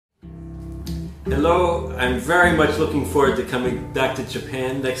Hello, I'm very much looking forward to coming back to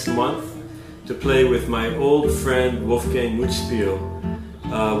Japan next month to play with my old friend Wolfgang Mutthspiel.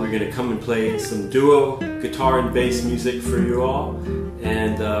 We're going to come and play some duo guitar and bass music for you all,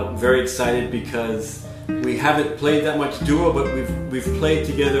 and very excited because we haven't played that much duo, but we've played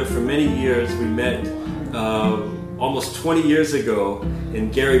together for many years. We met almost 20 years ago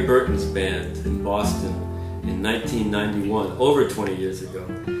in Gary Burton's band in Boston in 1991, over 20 years ago.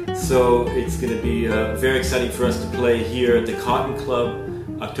 So it's going to be very exciting for us to play here at the Cotton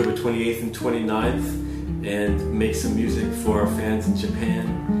Club October 28th and 29th and make some music for our fans in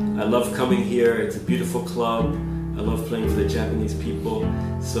Japan. I love coming here. It's a beautiful club. I love playing for the Japanese people.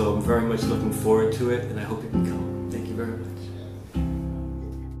 So I'm very much looking forward to it, and I hope you can come. Thank you very much.